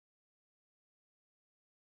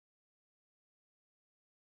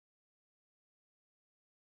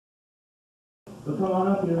So come on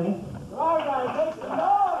up here, man. All right, make some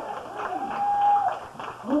noise!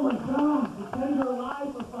 Oh my God, pretend you're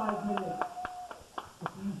alive for 5 minutes. For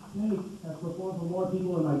God's sake, I've performed for more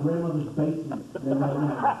people in my grandmother's basement than right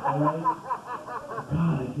now, alright?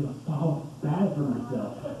 God, I feel so bad for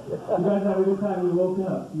myself. You guys have a good time, you woke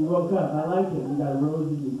up. You woke up, I like it. You got a rose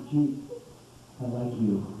in your cheek. I like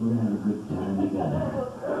you. We're gonna have a good time together.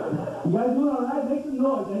 You guys doing alright? Make some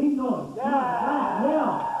noise. I need noise.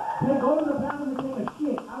 Yeah. Hey, go to the bathroom and take a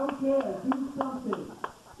shit. I don't care. Do something.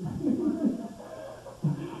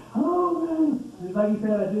 Oh, man. Just like you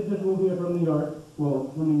said, I did just move here from New York.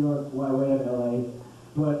 Well, from New York, by way of LA.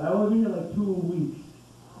 But I only been here like 2 weeks.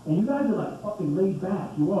 And you guys are like fucking laid back.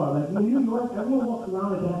 You are. Like in New York, everyone walks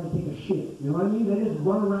around like they have to take a shit. You know what I mean? They just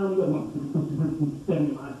run around you like,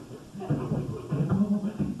 standing on.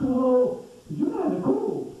 Go. You guys are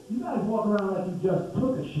cool. You guys walk around like you just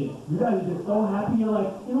took a shit. You guys are just so happy. You're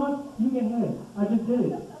like, you know what? You get ahead. I just did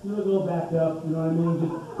it. You look a little backed up. You know what I mean?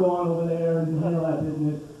 Just go on over there and handle that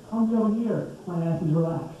business. I'm over here. My ass is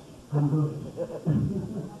relaxed. I'm good.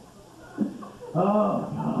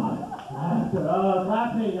 Oh, God. Laughter. Oh,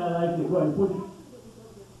 clapping. I like it. What?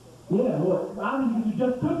 Yeah, well, obviously you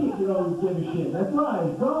just took it. You don't give a shit. That's right.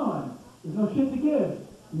 It's gone. There's no shit to give.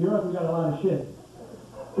 In Europe, we got a lot of shit.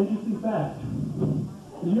 Interesting fact.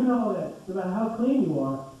 Did you know that no matter how clean you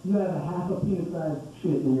are, you have a half a penis-sized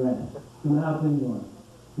shit in your ass? No matter how clean you are.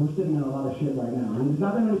 We're sitting on a lot of shit right now. And there's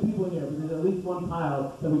not that many people here, but there's at least one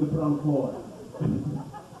pile that we could put on the floor.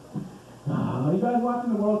 Are you guys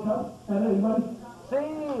watching the World Cup? Anybody?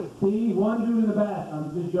 See, one dude in the back.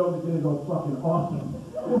 This joke is gonna go fucking awesome.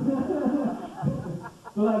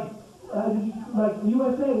 So like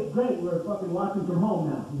USA, it's great. We're fucking watching from home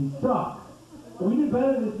now. We suck. But we did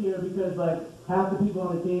better this year because like half the people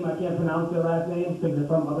on the team, I can't pronounce their last names because they're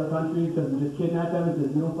from other countries because we just kidnapped them and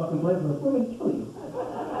said, you don't fucking play for us, we're gonna kill you.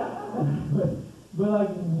 but like,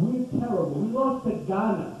 we're terrible. We lost to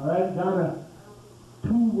Ghana, alright? Ghana,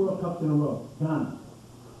 2 World Cups in a row. Ghana.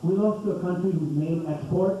 We lost to a country whose main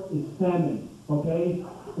export is salmon, okay?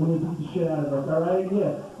 And they beat the shit out of us, alright?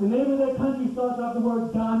 Yeah. The name of their country starts off the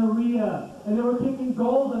word gonorrhea. And they were kicking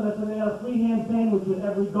goals on us and they had a free ham sandwich with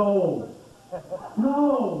every goal.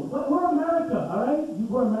 No, we're America, all right?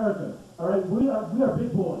 We're America, all right? We are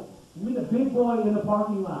big boys. We're the big boy in the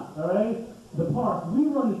parking lot, all right? The park, we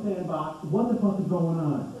run the sandbox. What the fuck is going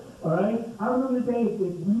on, all right? I remember the days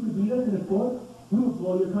if you could beat us in a sport, we would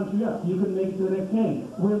blow your country up. You couldn't make it to the next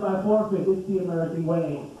game. Win by forfeit. It's the American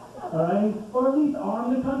way, all right? Or at least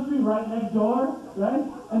arm the country right next door, right?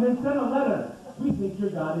 And then send a letter. We think your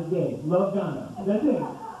God is gay. Love Ghana. That's it.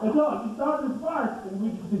 That's all. You start to spark, and we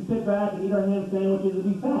just sit back and eat our ham sandwiches and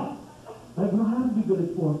be fat. Like, we don't have to be good at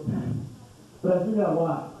sports. But I figured out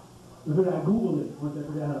why. I Googled it once I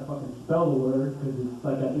figured out how to fucking spell the word, because it's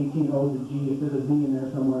like got 18 O's and G. If there's a Z in there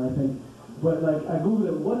somewhere, I think. But like, I Googled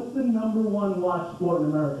it. What's the #1 watched sport in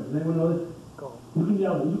America? Does anyone know this? You can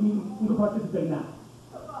yell it. You can participate now.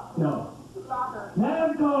 No.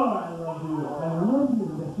 NASCAR! I love you. I love you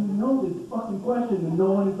that you know this fucking question and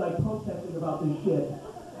no one is like protesting about this shit.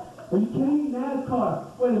 Are you kidding me?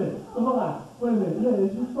 NASCAR. Wait a minute. So hold on. Wait a minute. Yeah, they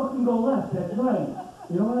just fucking go left. That's right.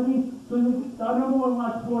 You know what I mean? So our #1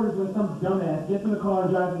 watch sport is when some dumbass gets in the car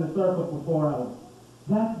and drives in a circle for 4 hours.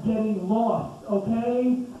 That's getting lost,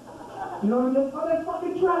 okay? You know what I mean? Oh, that's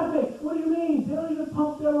fucking traffic. What do you mean? They don't even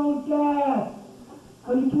pump their own gas.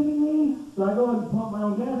 Are you kidding me? So I go and pump my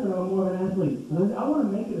own gas and I'm more of an athlete. I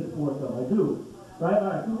want to make it a sport though. I do. Right? All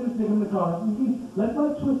right. So we're going to stick them in the car. Let's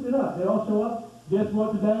like twist it up. They all show up. Guess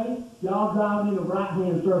what today? Y'all driving in a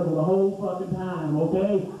right-hand circle the whole fucking time,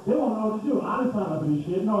 okay? They won't know what to do. I didn't sign up for this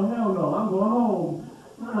shit. No, hell no. I'm going home.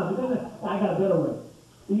 I got a better way.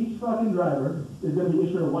 Each fucking driver is going to be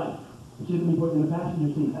issued a wife. She's going to be put in the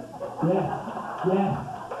passenger seat. Yeah.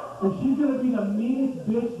 And she's going to be the meanest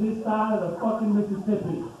bitch this side of the fucking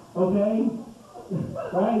Mississippi, okay?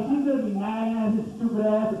 Right? She's going to be nagging at his stupid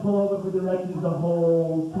ass to pull over for directions the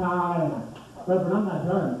whole time. Right, but I'm not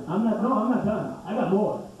done. I'm not done. I got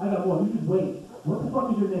more. You just wait. What the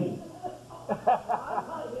fuck is your name?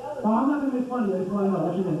 Oh, I'm not going to make fun of you. I just want to know.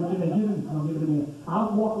 What's your name? Give it to me.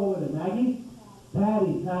 I'll walk over to Maggie.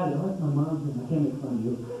 Patty. Oh, that's my mom's name. I can't make fun of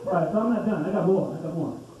you. All right, so I'm not done. I got more.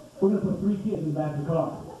 We're going to put 3 kids in the back of the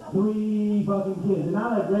car. 3 fucking kids. And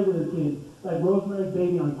not like regular kids. Like Rosemary's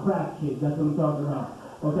Baby on crack kids. That's what I'm talking about.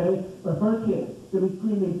 Okay? Our first kid is going to be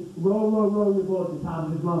screaming, roll your boat at the top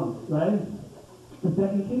of his lungs. Right? The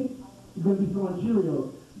second kid is going to be throwing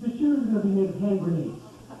Cheerios. The Cheerios are going to be made of hand grenades.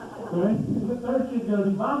 Alright? The third shit's gonna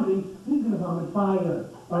be vomiting, he's gonna vomit fire.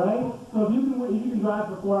 Alright? So if you can drive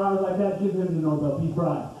for 4 hours like that, give him the Nobel Peace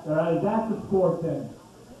Prize. Alright? That's the sport then.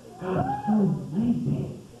 God, I'm so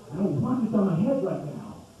lazy. I don't want this on my head right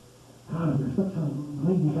now. God, you're such a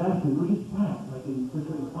lazy bastard. Look at that. Like,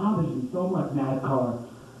 it bothers me so much, NASCAR.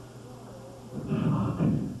 Fuck.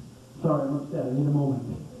 Sorry, I'm upset. I need a moment.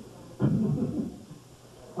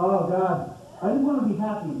 Oh, God. I just want to be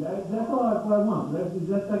happy. That's all I want. Is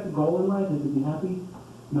that like the goal in life, is to be happy?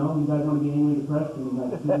 No? You guys want to be angry, depressed, and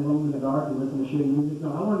like sit in a room in the dark and listen to shitty music?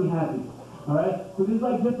 No, I want to be happy. Alright? So there's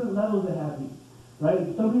like different levels of happy.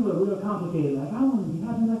 Right? Some people are real complicated. Like, I want to be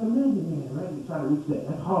happy like a millionaire. Right? You try to reach that.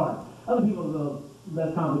 That's hard. Other people are a little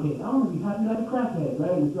less complicated. I want to be happy like a crackhead.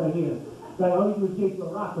 Right? It's right here. Like, all you do is chase a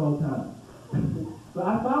rock all the time. But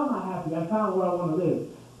I found my happy. I found where I want to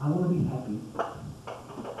live. I want to be happy.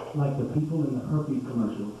 Like the people in the herpes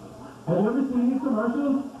commercials. Have you ever seen these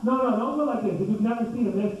commercials? No, don't go like this. If you've never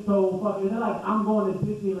seen them, they're so fucking, they're like, I'm going to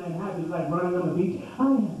Disneyland happy, like running on the beach.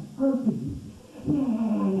 I have herpes.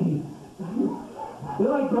 Yay! They're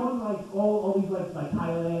like going like all these like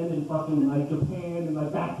Thailand and fucking like Japan and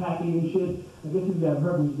like backpacking and shit. I guess if you have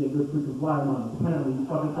herpes, you get good freaking flyer miles. Apparently, you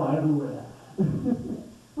fucking fly everywhere.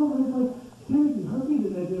 Oh, it's like, seriously, herpes,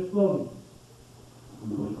 and they're floating.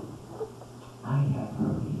 I have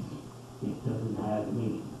herpes. It doesn't have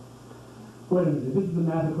me. Wait a minute, this is the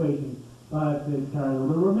math equation. 5, 6, carry on.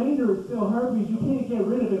 The remainder is still herpes. You can't get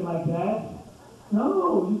rid of it like that.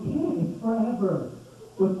 No, you can't. It's forever.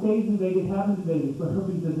 What stays in Vegas happens in Vegas, but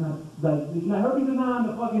herpes does not. Herpes is not on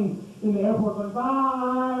the fucking in the airport going,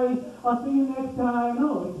 bye. I'll see you next time.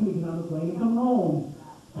 No, it's gonna get on the plane and come home.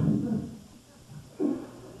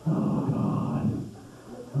 Oh God.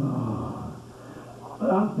 Oh.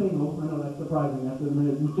 I'm single. I know that's surprising after the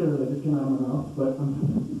material that just came out of my mouth, but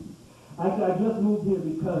actually I just moved here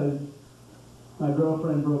because my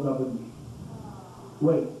girlfriend broke up with me.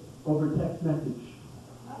 Wait, over text message.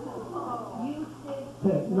 You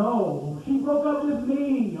did. No, she broke up with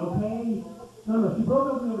me, okay? No, she broke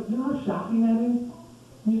up with me over, you know how shocking that is?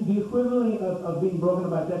 The equivalent of being broken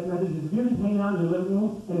up by text message is if you're just hanging out in your living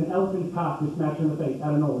room and an elephant's cock just smacks you in the face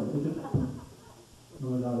out of nowhere. It just, oh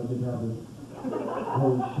my God, it just happened.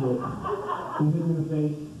 Holy shit. He hit me in the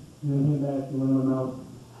face, and then came back and went in my mouth.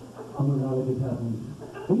 Oh my God, it just happened.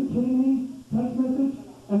 Are you kidding me? Text message?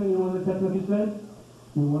 And then you know what the text message said?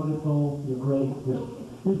 You're wonderful, you're great,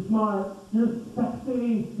 you're smart, you're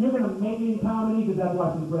sexy, you're gonna make it in comedy, because that's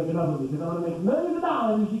why she's breaking up with me, because I wanna make millions of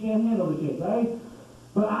dollars and she can't handle the shit, right?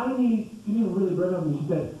 But she didn't really break up with me. She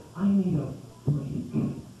said, I need a break.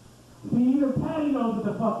 See, even Patty knows what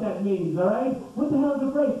the fuck that means, all right? What the hell is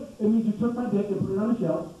a break? It means you took my dick and put it on the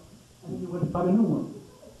shelf, and then you went to find a new one.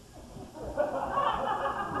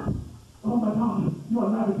 Oh my God, you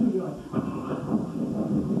want to have it too? You're like,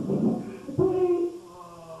 please.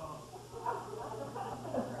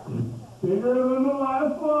 Bigger than the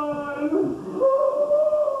last one.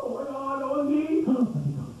 Oh my God, that was me.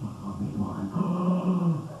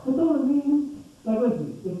 That's all it means. Like, listen,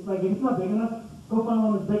 if it's not big enough, go find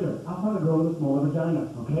one that's bigger. I'll find a girl with a smaller vagina,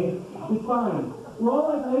 okay? It's fine. We're all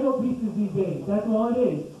like Lego pieces these days. That's all it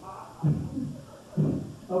is.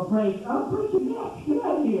 A break. I'll break your neck. Get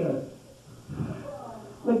out of here.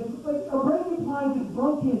 Like a break implies it's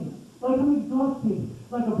broken. Like I'm exhausted.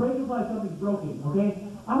 Like a break implies something's broken, okay?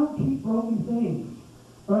 I don't keep broken things.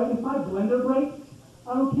 Alright? If my blender breaks,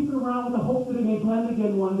 I don't keep it around with the hope that it may blend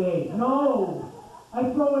again one day. No! I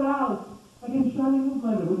throw it out. I get a shiny new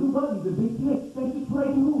blender with new buttons and big tips. That's just what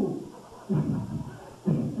I do.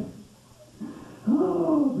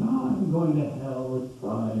 Oh, God, I'm going to hell. It's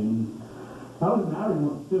fine. I was married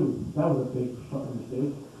once, too. That was a big fucking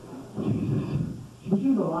mistake. Jesus. But she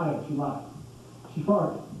was a liar. She lied. She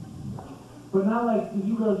farted. But not like,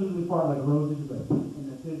 you girls usually fart like roses, but,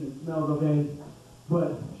 and that's it, it smells okay.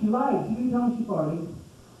 But she lied. She didn't tell me she farted.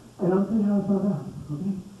 And I'll tell you how I found out,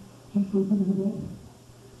 okay? She's sleeping in the bed.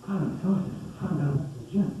 God, I'm exhausted. I found out at the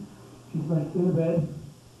gym. She's like in the bed,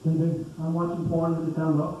 sleeping. I'm watching porn with the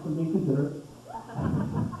sound off, so being considerate.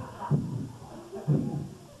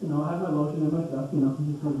 You know, I have my lotion and my stuff, you know,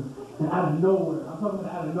 and out of nowhere, I'm talking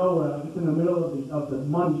about out of nowhere, like it's in the middle of the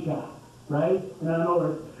money shot, right? And out of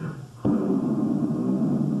nowhere,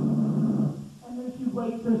 and then she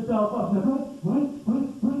wakes herself up, and I'm like,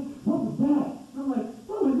 what was that? And I'm like,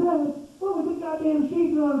 what was that? What was the goddamn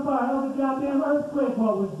sheets on fire? How was the goddamn earthquake?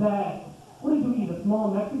 What was that? What did you eat, a small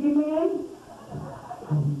Mexican man?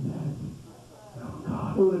 What was that? Oh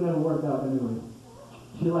God, it would have never worked out anyway.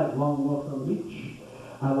 She liked long walks on the beach.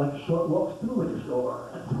 I like short walks to the liquor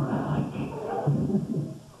store. That's what I like.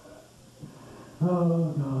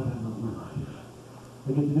 Oh, God, I love my life. I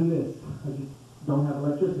get to do this. I just don't have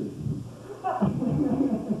electricity.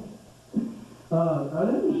 Are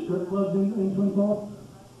there any strip clubs in Twin Falls?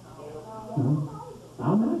 No.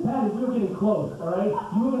 I'm not Patty, we're getting close, all right?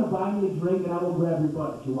 You're going to buy me a drink and I will grab your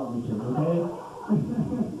butt if you want me to, okay?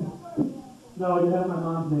 No, you have my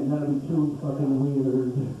mom's name. That would be too fucking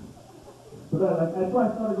weird. But that's why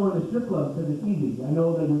I started going to strip clubs, because it's easy. I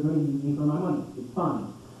know that you're going to use me for my money. It's fine.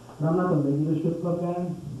 But I'm not the regular strip club guy.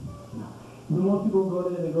 No. Most people go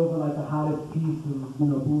there, they go for like the hottest piece of,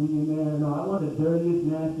 booty in there. No, I want the dirtiest,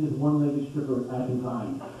 nastiest, one-legged stripper I can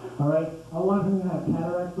find. All right? I want her to have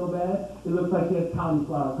cataracts so bad, it looks like she has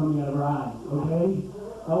cauliflower coming out of her eyes, okay?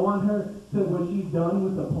 I want her to, when she's done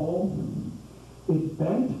with the pole, it's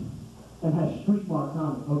bent and has street marks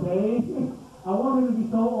on it, okay? I want her to be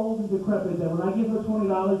so old and decrepit that when I give her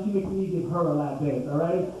 $20, she makes me give her a lap dance, all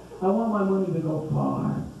right? I want my money to go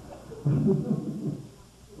far.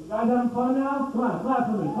 You guys having fun now? Come on, clap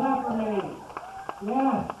for me, clap for me.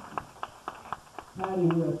 Yes. Patty,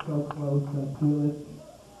 we are so close, I feel it.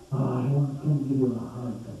 Oh, I want to give you a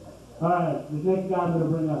hug. All right, this next guy I'm going to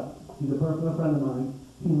bring up, he's a personal friend of mine.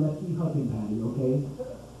 He lets me hug him, Patty, okay?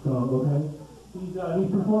 So, okay?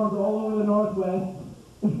 He performs all over the Northwest.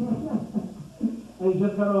 And he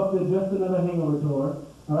just got off the Just Another Hangover tour.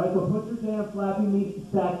 All right, so put your damn flappy meat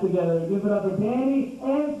stacks together and give it up for Danny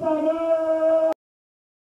and Sagan!